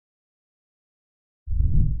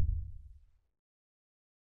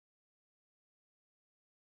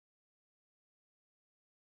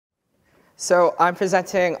So I'm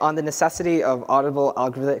presenting on the necessity of auditable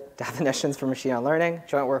algorithmic definitions for machine learning.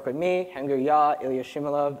 Joint work with me, Hengrui, Ilia,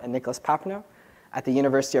 Shumailov, and Nicolas Papernot at the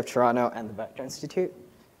University of Toronto and the Vector Institute.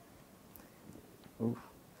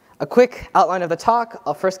 A quick outline of the talk.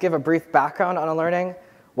 I'll first give a brief background on unlearning.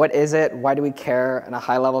 What is it? Why do we care? And a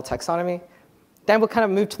high-level taxonomy. Then we'll kind of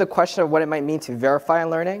move to the question of what it might mean to verify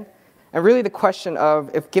unlearning. And really the question of,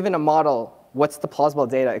 if given a model, what's the plausible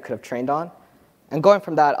data it could have trained on? And going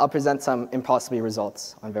from that, I'll present some impossible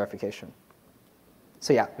results on verification.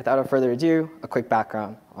 So yeah, without further ado, a quick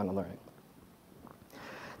background on unlearning.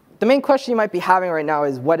 The main question you might be having right now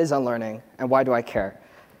is, what is unlearning and why do I care?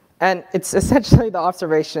 And it's essentially the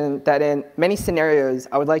observation that in many scenarios,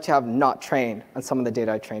 I would like to have not trained on some of the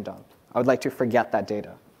data I trained on. I would like to forget that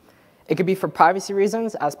data. It could be for privacy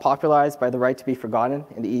reasons, as popularized by the right to be forgotten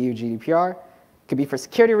in the EU GDPR. It could be for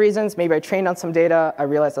security reasons. Maybe I trained on some data. I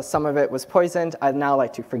realized that some of it was poisoned. I'd now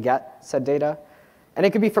like to forget said data. And it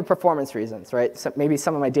could be for performance reasons, right? So maybe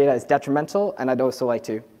some of my data is detrimental, and I'd also like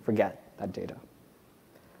to forget that data.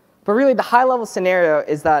 But really, the high-level scenario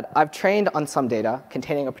is that I've trained on some data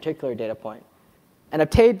containing a particular data point and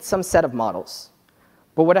obtained some set of models.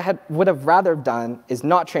 But what I would have rather done is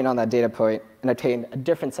not train on that data point and obtain a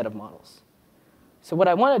different set of models. So what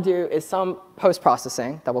I want to do is some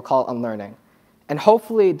post-processing that we'll call unlearning. And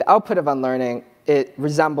hopefully, the output of unlearning, it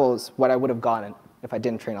resembles what I would have gotten if I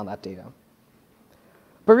didn't train on that data.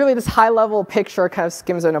 But really, this high-level picture kind of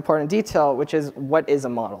skims an important detail, which is, what is a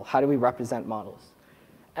model? How do we represent models?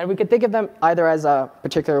 And we could think of them either as a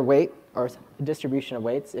particular weight or a distribution of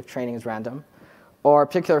weights if training is random, or a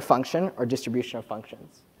particular function or distribution of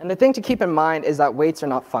functions. And the thing to keep in mind is that weights are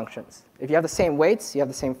not functions. If you have the same weights, you have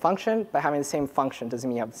the same function, but having the same function doesn't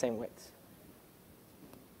mean you have the same weights.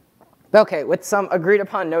 OK, with some agreed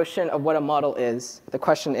upon notion of what a model is, the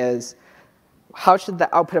question is, how should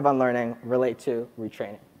the output of unlearning relate to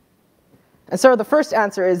retraining? And so the first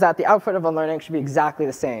answer is that the output of unlearning should be exactly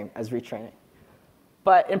the same as retraining.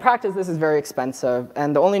 But in practice, this is very expensive,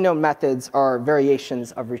 and the only known methods are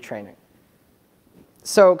variations of retraining.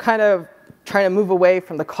 So kind of trying to move away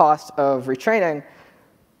from the cost of retraining,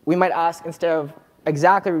 we might ask, instead of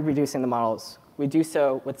exactly reproducing the models, we do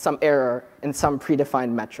so with some error in some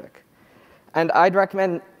predefined metric. And I'd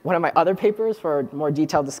recommend one of my other papers for a more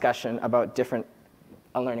detailed discussion about different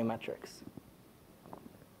unlearning metrics.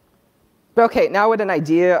 But OK, now with an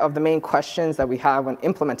idea of the main questions that we have when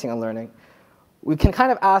implementing unlearning, we can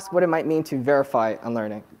kind of ask what it might mean to verify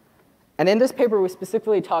unlearning. And in this paper, we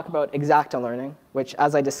specifically talk about exact unlearning, which,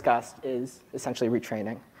 as I discussed, is essentially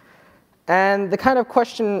retraining. And the kind of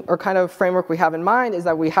question or kind of framework we have in mind is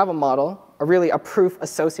that we have a model, or really a proof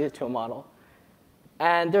associated to a model.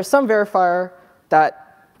 And there's some verifier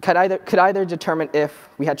that could either determine if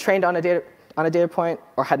we had trained on a data point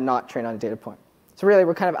or had not trained on a data point. So really,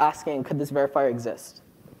 we're kind of asking, could this verifier exist?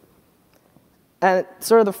 And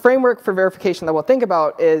sort of the framework for verification that we'll think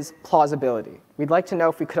about is plausibility. We'd like to know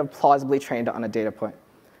if we could have plausibly trained on a data point.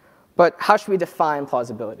 But how should we define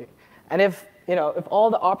plausibility? And if all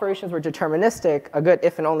the operations were deterministic, a good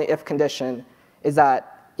if and only if condition is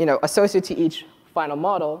that associated to each final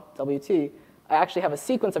model, WT, I actually have a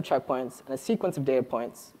sequence of checkpoints and a sequence of data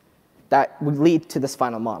points that would lead to this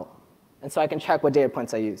final model. And so I can check what data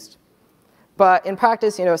points I used. But in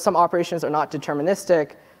practice, some operations are not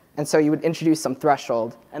deterministic, and so you would introduce some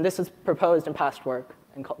threshold. And this was proposed in past work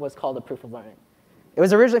and was called a proof of learning. It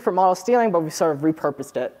was originally for model stealing, but we sort of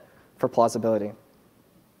repurposed it for plausibility.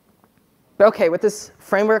 But OK, with this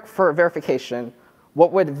framework for verification,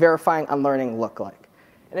 what would verifying unlearning look like?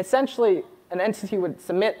 And essentially, an entity would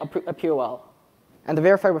submit a POL. And the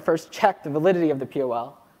verifier would first check the validity of the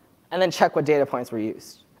POL, and then check what data points were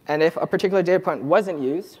used. And if a particular data point wasn't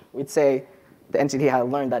used, we'd say the entity had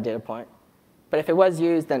learned that data point. But if it was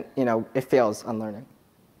used, then it fails unlearning.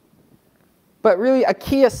 But really, a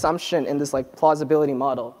key assumption in this plausibility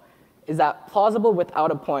model is that plausible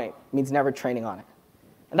without a point means never training on it.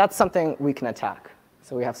 And that's something we can attack.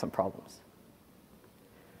 So we have some problems.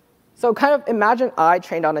 So kind of imagine I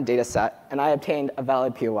trained on a data set, and I obtained a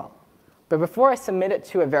valid POL. But before I submit it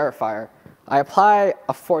to a verifier, I apply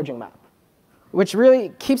a forging map, which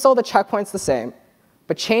really keeps all the checkpoints the same,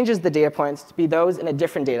 but changes the data points to be those in a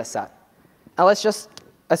different data set. Now let's just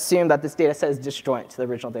assume that this data set is disjoint to the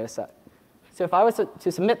original data set. So if I was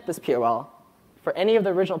to submit this POL, for any of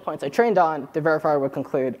the original points I trained on, the verifier would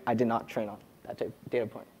conclude I did not train on that data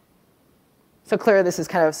point. So clearly, this is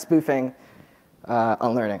kind of spoofing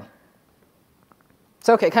unlearning.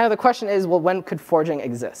 So OK, kind of the question is, well, when could forging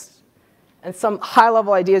exist? And some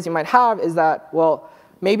high-level ideas you might have is that, well,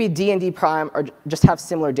 maybe D and D prime just have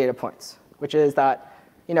similar data points, which is that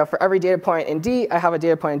for every data point in D, I have a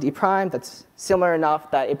data point in D prime that's similar enough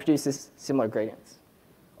that it produces similar gradients.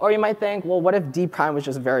 Or you might think, well, what if D prime was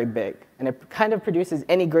just very big, and it kind of produces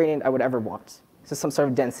any gradient I would ever want? So some sort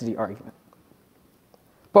of density argument.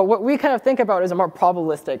 But what we kind of think about is a more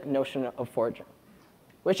probabilistic notion of forging,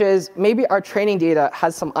 which is maybe our training data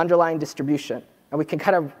has some underlying distribution, and we can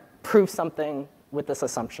kind of prove something with this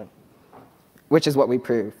assumption, which is what we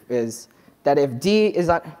prove, is that if D is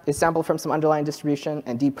sampled from some underlying distribution,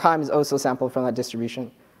 and D prime is also sampled from that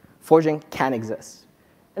distribution, forging can exist.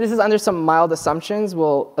 And this is under some mild assumptions.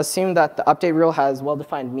 We'll assume that the update rule has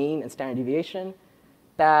well-defined mean and standard deviation,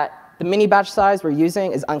 that the mini batch size we're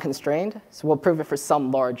using is unconstrained, so we'll prove it for some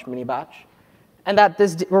large mini batch, and that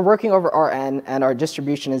we're working over Rn, and our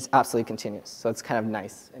distribution is absolutely continuous, so it's kind of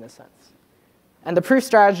nice in a sense. And the proof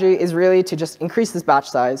strategy is really to just increase this batch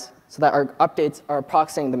size so that our updates are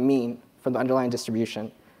approximating the mean from the underlying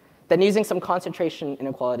distribution, then using some concentration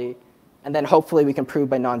inequality, and then hopefully we can prove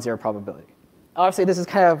by non-zero probability. Obviously, this is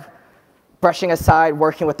kind of brushing aside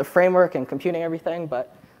working with the framework and computing everything,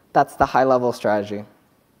 but that's the high-level strategy.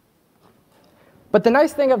 But the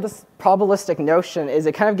nice thing of this probabilistic notion is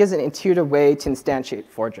it kind of gives an intuitive way to instantiate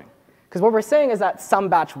forging. Because what we're saying is that some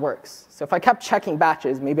batch works. So if I kept checking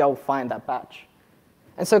batches, maybe I will find that batch.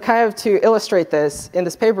 And so kind of to illustrate this, in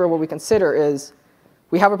this paper, what we consider is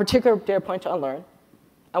we have a particular data point to unlearn,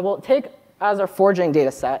 and we'll take as our forging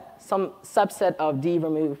data set some subset of D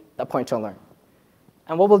remove that point to unlearn.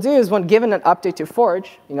 And what we'll do is when given an update to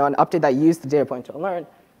forge, an update that used the data point to unlearn,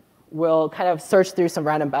 we'll kind of search through some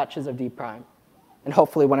random batches of D prime. And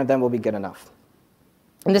hopefully one of them will be good enough.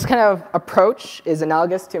 And this kind of approach is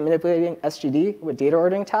analogous to manipulating SGD with data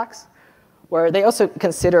ordering attacks, where they also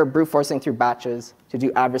consider brute forcing through batches to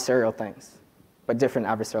do adversarial things, but different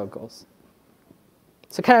adversarial goals.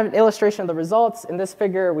 So kind of an illustration of the results, in this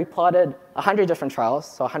figure we plotted 100 different trials,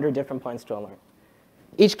 so 100 different points to unlearn.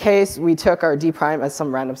 Each case we took our D prime as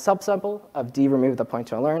some random subsample of D remove the point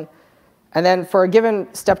to unlearn. And then for a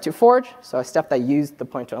given step to forge, so a step that used the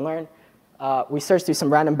point to unlearn, we searched through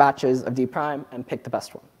some random batches of D prime and picked the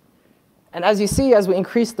best one. And as you see, as we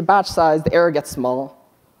increase the batch size, the error gets small.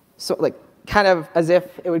 So kind of as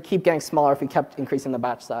if it would keep getting smaller if we kept increasing the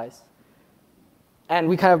batch size. And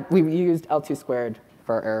we used L2 squared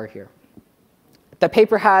for our error here. The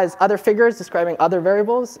paper has other figures describing other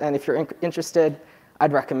variables, and if you're interested,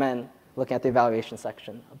 I'd recommend looking at the evaluation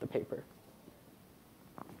section of the paper.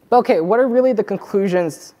 But OK, what are really the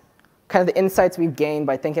conclusions, kind of the insights we've gained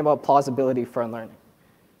by thinking about plausibility for unlearning?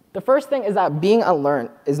 The first thing is that being unlearned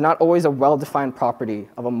is not always a well-defined property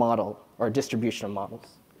of a model or a distribution of models.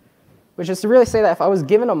 Which is to really say that if I was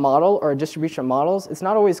given a model or a distribution of models, it's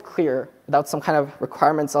not always clear, without some kind of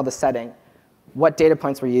requirements of the setting, what data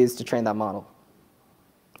points were used to train that model.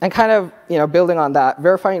 And kind of building on that,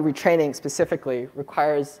 verifying retraining specifically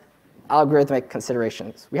requires algorithmic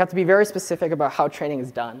considerations. We have to be very specific about how training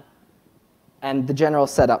is done and the general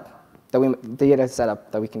setup, the data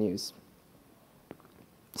setup that we can use.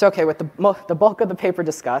 So OK, with the bulk of the paper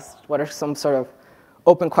discussed, what are some sort of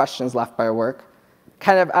open questions left by our work?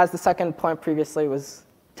 Kind of as the second point previously was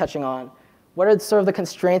touching on, what are sort of the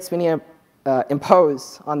constraints we need to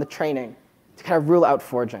impose on the training to kind of rule out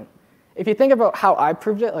forging? If you think about how I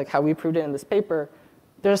proved it, like how we proved it in this paper,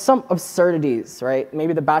 there's some absurdities, right?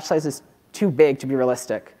 Maybe the batch size is too big to be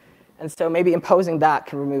realistic. And so maybe imposing that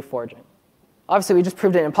can remove forging. Obviously, we just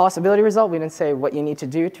proved an impossibility result. We didn't say what you need to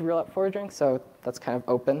do to rule out forging, so that's kind of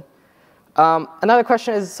open. Another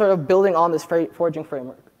question is sort of building on this forging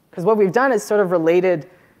framework. Because what we've done is sort of related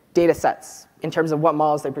data sets in terms of what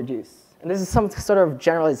models they produce. And this is some sort of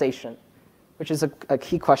generalization, which is a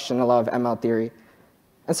key question in a lot of ML theory.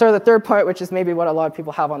 And sort of the third point, which is maybe what a lot of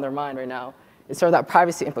people have on their mind right now, is sort of that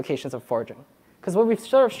privacy implications of forging. Because what we've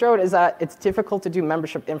sort of showed is that it's difficult to do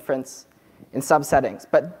membership inference in subsettings.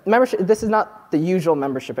 But this is not the usual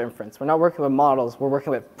membership inference. We're not working with models. We're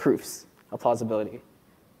working with proofs of plausibility.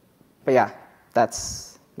 But yeah,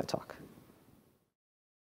 that's my talk.